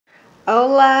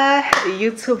Hola,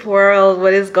 YouTube world.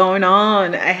 What is going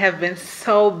on? I have been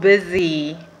so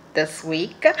busy this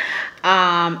week.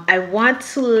 I want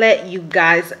to let you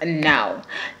guys know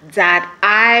that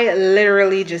I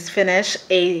literally just finished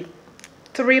a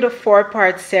 3 to 4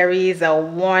 part series, a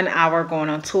 1 hour going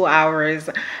on 2 hours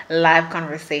live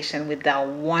conversation with the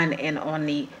one and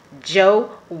only Joe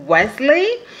Wesley.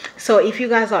 So if you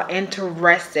guys are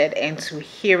interested into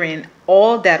hearing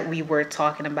all that we were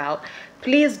talking about,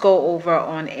 please go over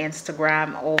on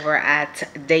Instagram over at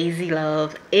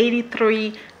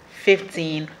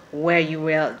DaisyLove8315, where you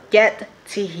will get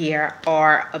to hear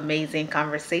our amazing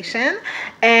conversation.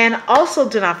 And also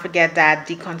do not forget that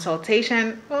the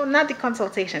consultation, well, not the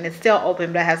consultation, it's still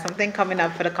open, but I have something coming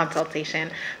up for the consultation,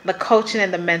 the coaching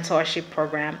and the mentorship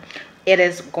program. It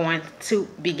is going to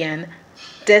begin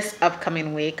this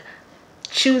upcoming week,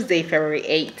 Tuesday, February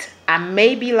 8th. I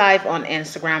may be live on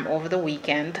Instagram over the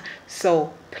weekend,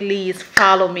 so please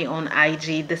follow me on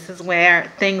IG. This is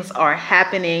where things are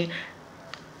happening.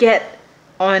 Get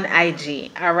on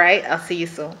IG. All right, I'll see you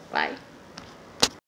soon. Bye.